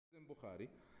Bukhari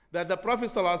that the Prophet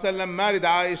ﷺ married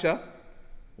Aisha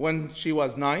when she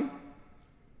was 9.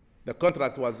 The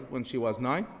contract was when she was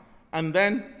 9. And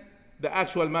then the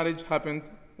actual marriage happened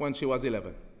when she was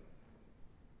 11.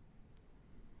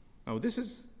 Now this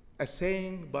is a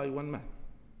saying by one man.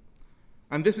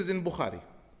 And this is in Bukhari.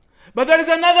 But there is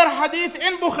another hadith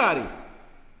in Bukhari.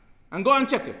 And go and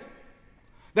check it.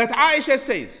 That Aisha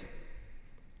says,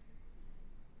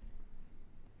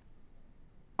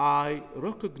 I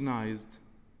recognized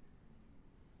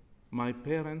my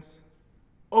parents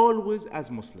always as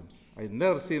Muslims. I've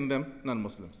never seen them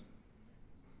non-Muslims.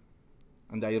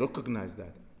 And I recognize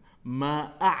that.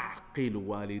 ما أعقل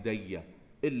والدي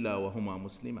إلا وهما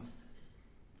مسلمان.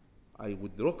 I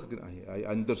would recognize, I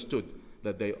understood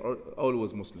that they are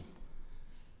always Muslim.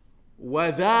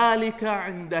 وذلك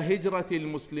عند هجرة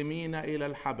المسلمين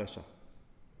إلى الحبشة.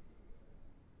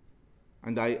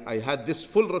 And I had this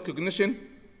full recognition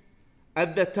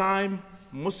at the time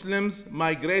Muslims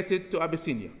migrated to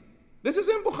Abyssinia. This is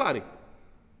in Bukhari.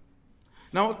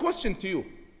 Now a question to you.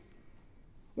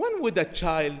 When would a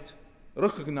child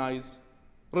recognize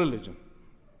religion?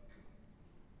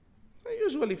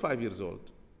 Usually 5 years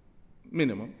old,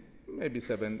 minimum, maybe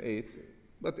 7, 8,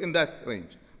 but in that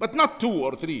range. But not 2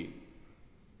 or 3.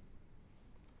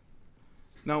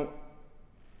 Now,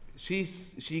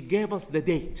 she gave us the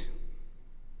date.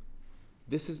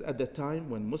 This is at the time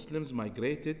when Muslims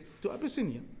migrated to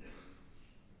Abyssinia.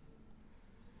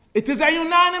 It is a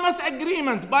unanimous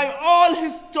agreement by all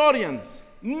historians,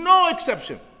 no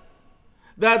exception,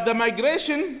 that the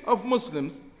migration of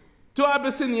Muslims to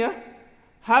Abyssinia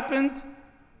happened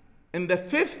in the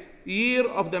 5th year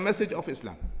of the message of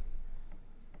Islam.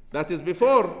 That is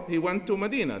before he went to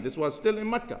Medina. This was still in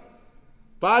Mecca.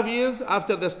 5 years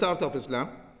after the start of Islam,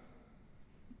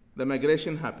 the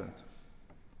migration happened.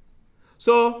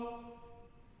 So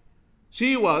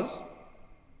she was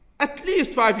at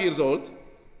least 5 years old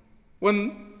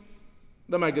when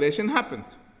the migration happened.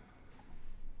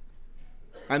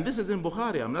 And this is in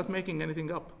Bukhari. I'm not making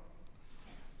anything up.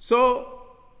 So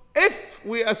if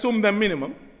we assume the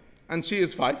minimum, and she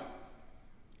is 5,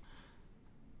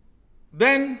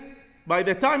 then by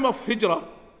the time of Hijrah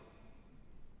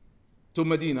to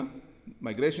Medina,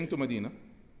 migration to Medina,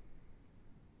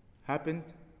 happened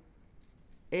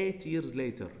 8 years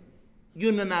later,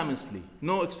 unanimously,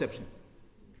 no exception.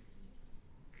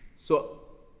 So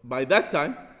by that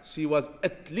time, she was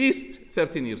at least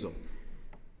 13 years old.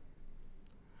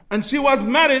 And she was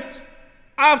married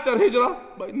after Hijrah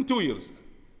in 2 years.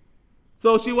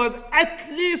 So she was at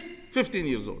least 15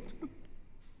 years old.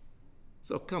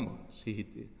 So come on,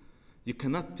 you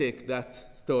cannot take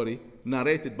that story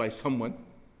narrated by someone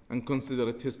and consider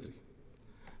it history.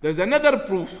 There's another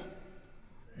proof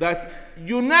that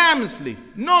unanimously,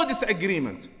 no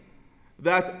disagreement,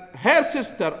 that her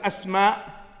sister Asma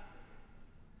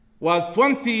was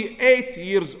 28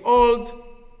 years old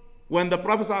when the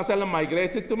Prophet ﷺ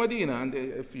migrated to Medina. And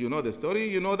if you know the story,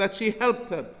 you know that she helped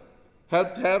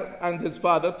her and his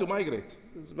father to migrate.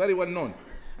 It's very well known.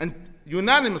 And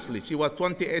unanimously, she was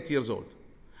 28 years old.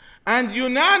 And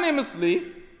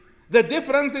unanimously, the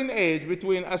difference in age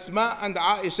between Asma and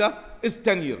Aisha is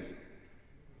 10 years.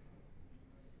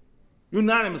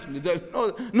 Unanimously, there's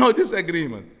no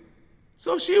disagreement.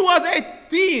 So she was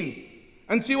 18,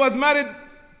 and she was married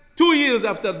 2 years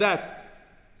after that.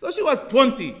 So she was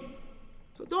 20.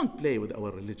 So don't play with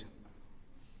our religion.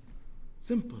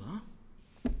 Simple, huh?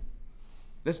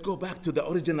 Let's go back to the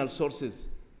original sources.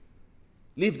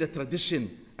 Leave the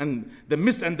tradition and the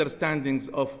misunderstandings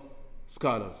of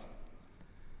scholars.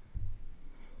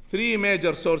 3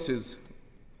 major sources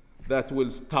that will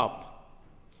stop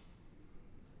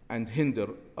and hinder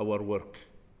our work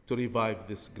to revive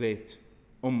this great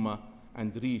ummah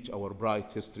and reach our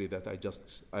bright history that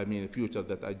future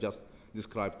that I just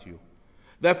described to you.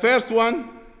 The first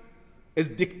one is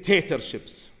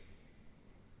dictatorships.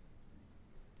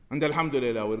 And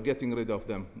alhamdulillah, we're getting rid of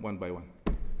them one by one.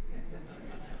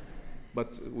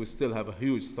 But we still have a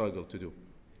huge struggle to do.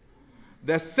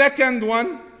 The second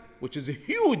one, which is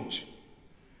huge,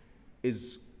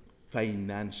 is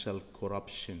financial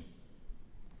corruption,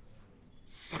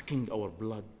 sucking our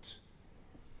blood.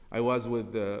 I was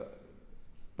with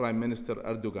Prime Minister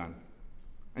Erdogan,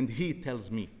 and he tells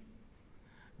me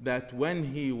that when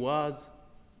he was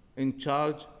in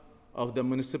charge of the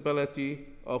municipality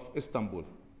of Istanbul,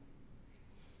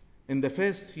 in the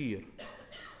first year,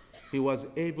 he was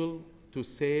able to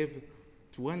save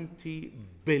 $20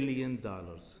 billion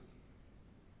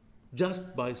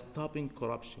just by stopping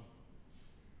corruption.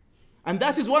 And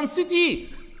that is one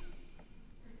city.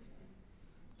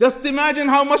 Just imagine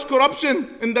how much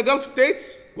corruption in the Gulf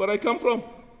states, where I come from.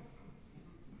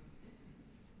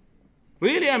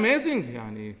 Really amazing.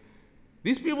 Yani,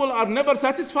 these people are never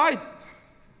satisfied.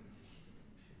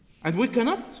 And we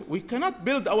cannot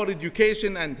build our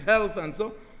education and health and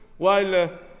so,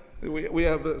 while we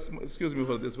have, excuse me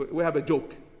for this, we have a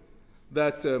joke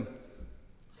that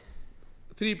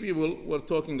three people were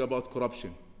talking about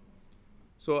corruption.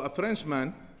 So a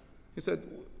Frenchman, he said,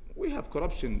 we have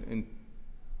corruption in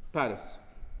Paris.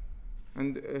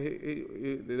 And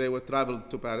they were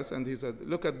traveled to Paris, and he said,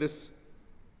 look at this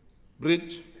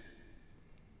bridge.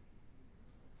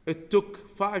 It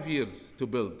took 5 years to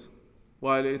build,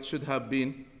 while it should have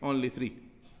been only 3.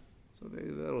 So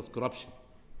there was corruption.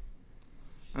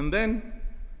 And then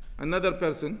another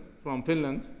person from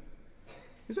Finland,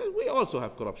 he said, we also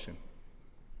have corruption.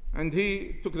 And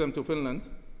he took them to Finland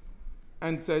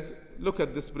and said, look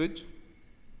at this bridge.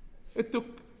 It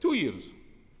took 2 years,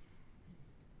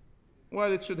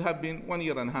 while it should have been 1.5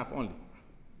 years only.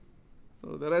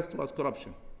 So the rest was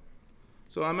corruption.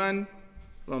 So a man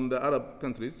from the Arab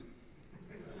countries,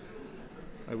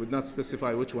 I would not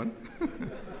specify which one,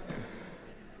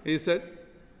 he said,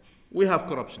 we have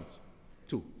corruptions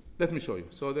too. Let me show you.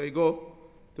 So they go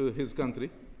to his country,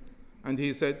 and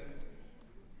he said,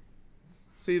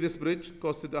 see, this bridge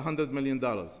costed $100 million.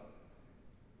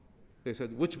 They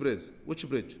said, which bridge? Which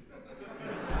bridge?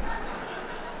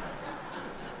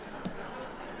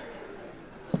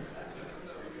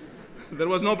 There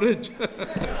was no bridge.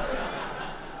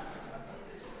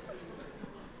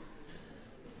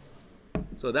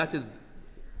 So that is,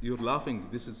 you're laughing,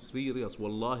 this is serious,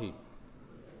 wallahi.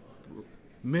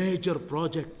 Major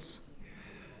projects,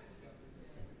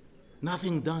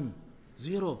 nothing done,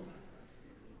 zero.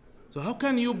 So how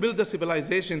can you build a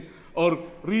civilization or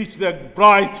reach the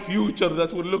bright future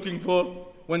that we're looking for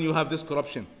when you have this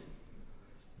corruption?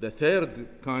 The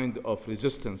third kind of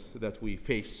resistance that we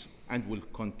face and will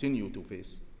continue to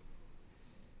face,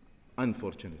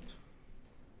 unfortunate,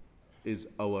 is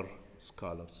our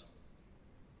scholars.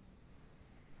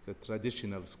 The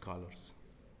traditional scholars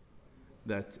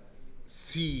that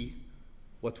see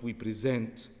what we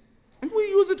present, and we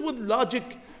use it with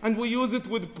logic and we use it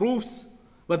with proofs,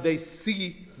 but they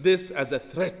see this as a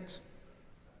threat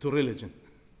to religion.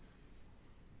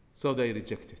 So they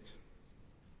reject it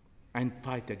and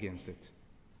fight against it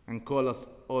and call us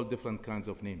all different kinds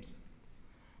of names.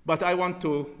 But I want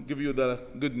to give you the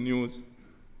good news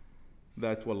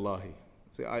that, wallahi,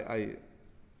 see, I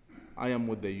am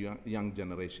with the young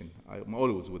generation. I'm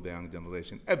always with the young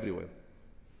generation, everywhere.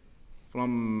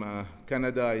 From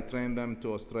Canada, I train them,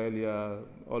 to Australia,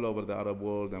 all over the Arab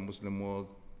world and Muslim world.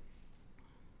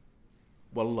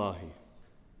 Wallahi,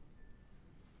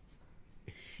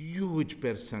 a huge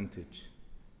percentage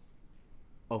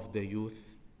of the youth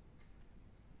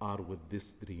are with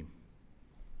this dream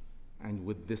and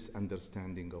with this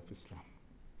understanding of Islam.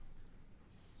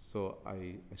 So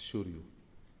I assure you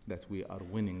that we are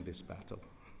winning this battle.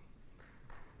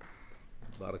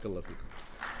 Barakallah fikum.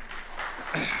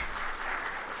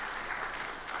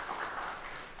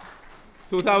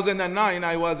 2009,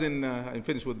 I was in, I'm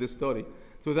finished with this story.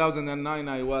 2009,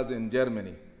 I was in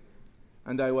Germany,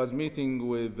 and I was meeting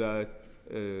with the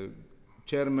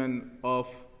chairman of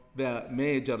the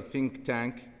major think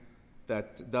tank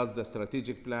that does the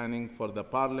strategic planning for the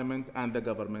parliament and the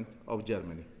government of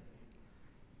Germany.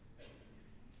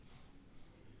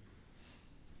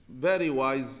 Very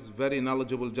wise, very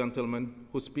knowledgeable gentleman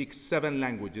who speaks 7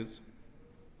 languages.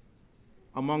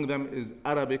 Among them is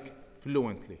Arabic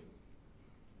fluently.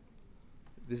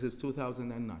 This is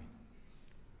 2009.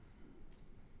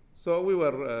 So we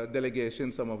were a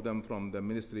delegation, some of them from the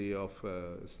Ministry of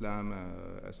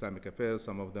Islamic Affairs,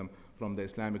 some of them from the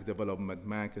Islamic Development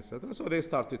Bank, etc. So they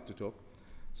started to talk.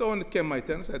 So when it came my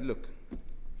turn, I said, look,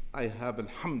 I have,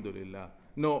 alhamdulillah,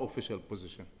 no official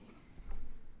position.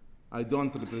 I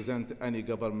don't represent any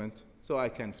government, so I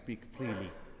can speak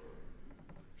freely.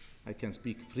 I can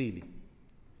speak freely.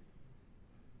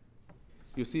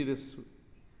 You see this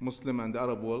Muslim and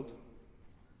Arab world?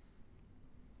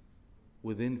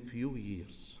 Within few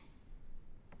years,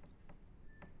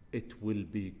 it will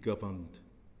be governed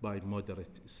by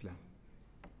moderate Islam.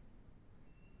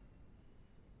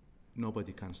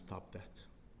 Nobody can stop that.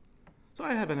 So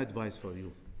I have an advice for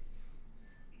you.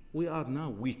 We are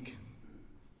now weak.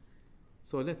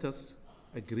 So let us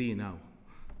agree now.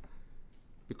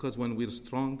 Because when we're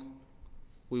strong,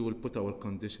 we will put our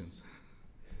conditions.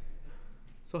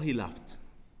 So he laughed,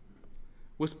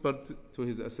 whispered to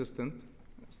his assistant,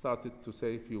 started to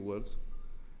say a few words.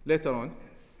 Later on,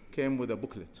 came with a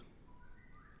booklet,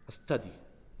 a study.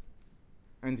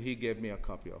 And he gave me a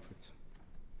copy of it.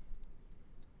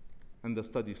 And the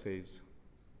study says,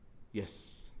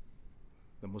 yes,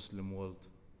 the Muslim world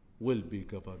will be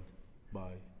governed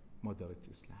by moderate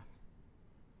Islam.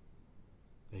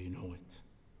 They know it.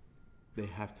 They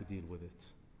have to deal with it.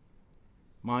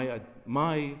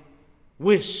 My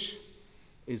wish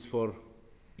is for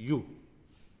you,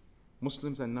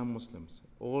 Muslims and non-Muslims,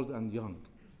 old and young.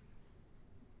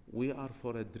 We are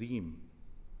for a dream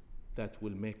that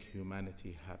will make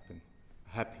humanity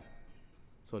happy.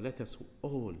 So let us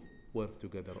all work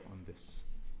together on this.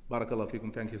 Barakallahu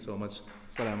feekum. Thank you so much.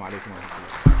 Assalamu alaikum wa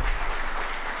rahmatullah.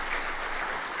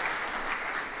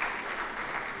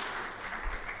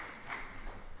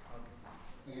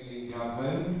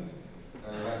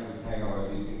 I'd like to thank our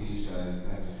distinguished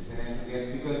international guest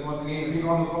speakers. Once again, a big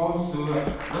round of applause to Dr.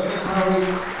 Tareq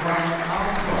from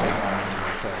alSuwaidan.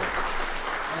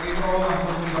 Again, all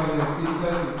unfortunately brothers and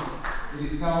sisters, it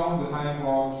is now the time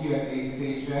for Q&A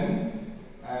session.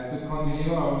 To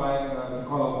continue, I would like to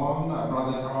call upon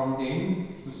Brother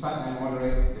Kamaruddin to start and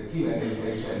moderate the Q&A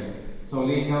session. So,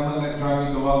 ladies and gentlemen, let's join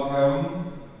me to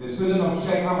welcome the student of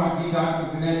Sheikh Ahmad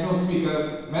Didat, international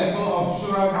speaker, member of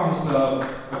Shura Council,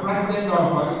 the president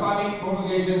of Islamic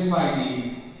Propagation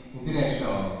Society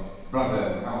International,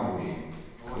 Brother Kamaruddin.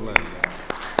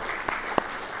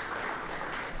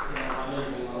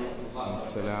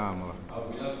 Assalamu alaikum. Our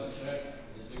beloved Sheikh,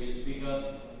 distinguished speaker,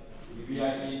 the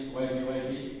VIPs,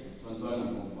 YBYB, tuan-tuan dan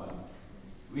puan-puan.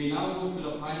 We now move to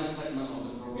the final segment of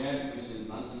the program, questions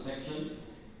and answer section.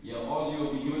 Here, all you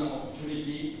will be given an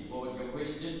opportunity to forward your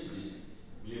question to this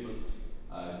beloved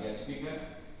guest speaker.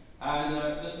 And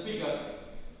the speaker,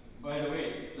 by the way,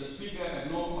 the speaker has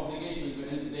no obligation to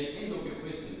entertain any of your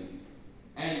questions.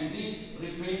 And please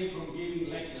refrain from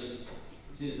giving lectures,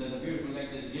 since there's a beautiful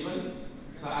lecture is given.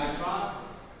 So I trust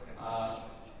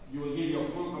you will give your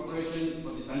full cooperation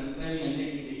for this understanding and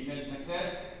making the event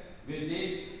success. With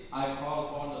this, I call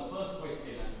upon the first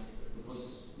questioner to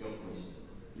pose your question.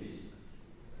 Please.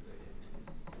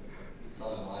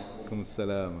 Assalamu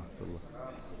alaikum.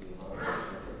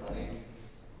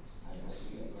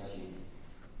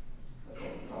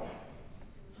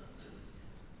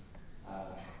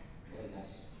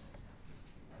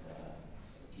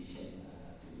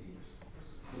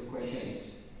 The question is,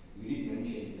 you did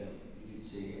mention that you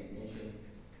did mention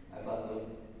about the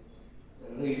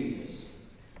religious.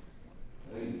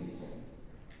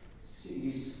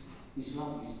 See,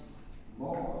 Islam is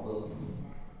more about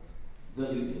the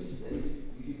religious. That is,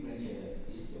 you did mention that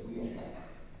it's the way of life.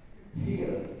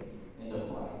 Here in the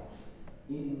Quran,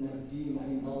 in Dina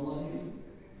in Allah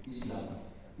Islam,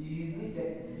 is it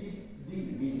that this deen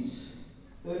means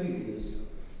religious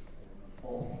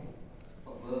of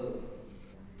a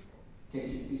can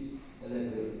you please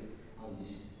elaborate on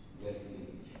this very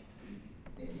religion?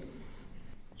 Thank you.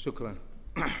 Shukran.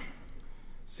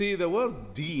 See, the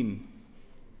word deen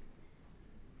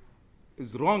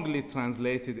is wrongly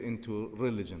translated into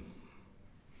religion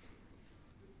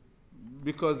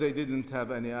because they didn't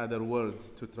have any other word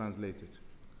to translate it.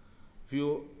 If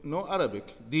you know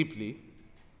Arabic deeply,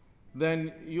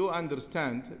 then you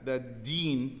understand that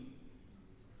deen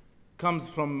comes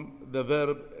from the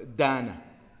verb dana.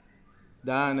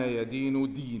 Dana yadinu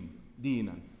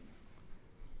dinan.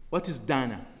 What is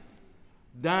dana?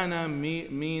 Dana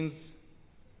means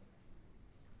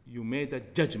you made a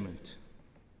judgment.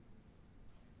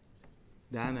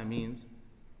 Dana means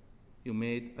you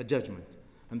made a judgment.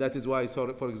 And that is why,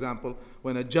 for example,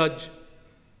 when a judge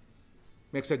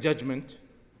makes a judgment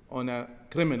on a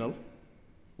criminal,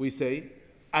 we say,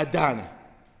 adana.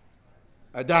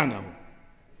 Adanahu.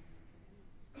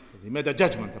 He made a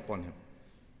judgment upon him.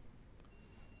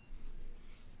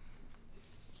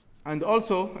 And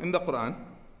also in the Quran,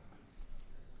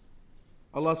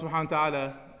 Allah subhanahu wa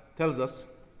ta'ala tells us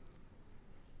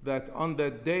that on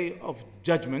the day of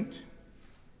judgment,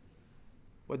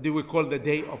 what do we call the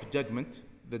day of judgment?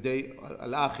 The day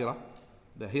al-akhirah,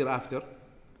 the hereafter,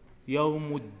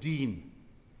 Yawmuddin.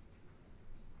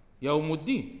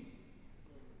 Yawmuddin.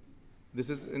 This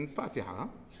is in Fatiha. Huh?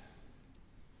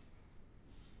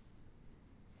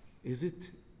 Is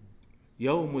it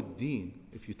Yawmuddin?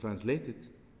 If you translate it,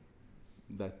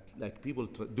 that like people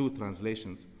do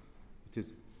translations, it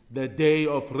is the day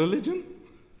of religion.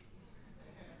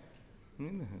 I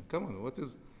mean, come on, what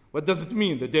does it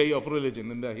mean, the day of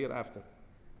religion in the hereafter?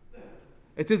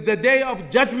 It is the day of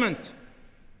judgment.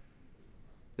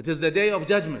 It is the day of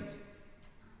judgment.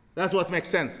 That's what makes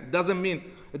sense. It doesn't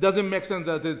make sense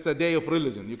that it's a day of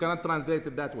religion. You cannot translate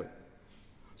it that way.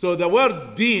 So the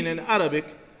word deen in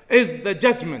Arabic is the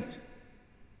judgment.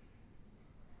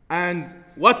 And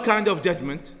what kind of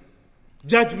judgment?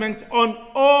 judgment on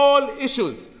all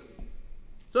issues.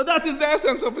 So that is the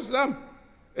essence of Islam.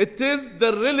 It is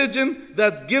the religion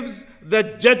that gives the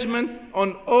judgment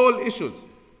on all issues.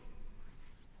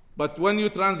 But when you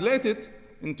translate it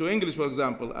into English, for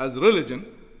example, as religion,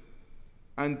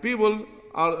 and people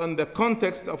are in the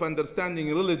context of understanding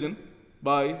religion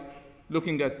by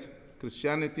looking at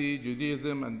Christianity,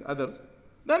 Judaism, and others,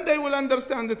 then they will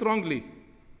understand it wrongly.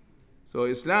 So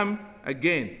Islam,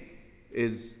 again,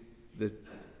 is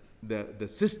the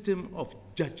system of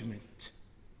judgment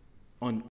on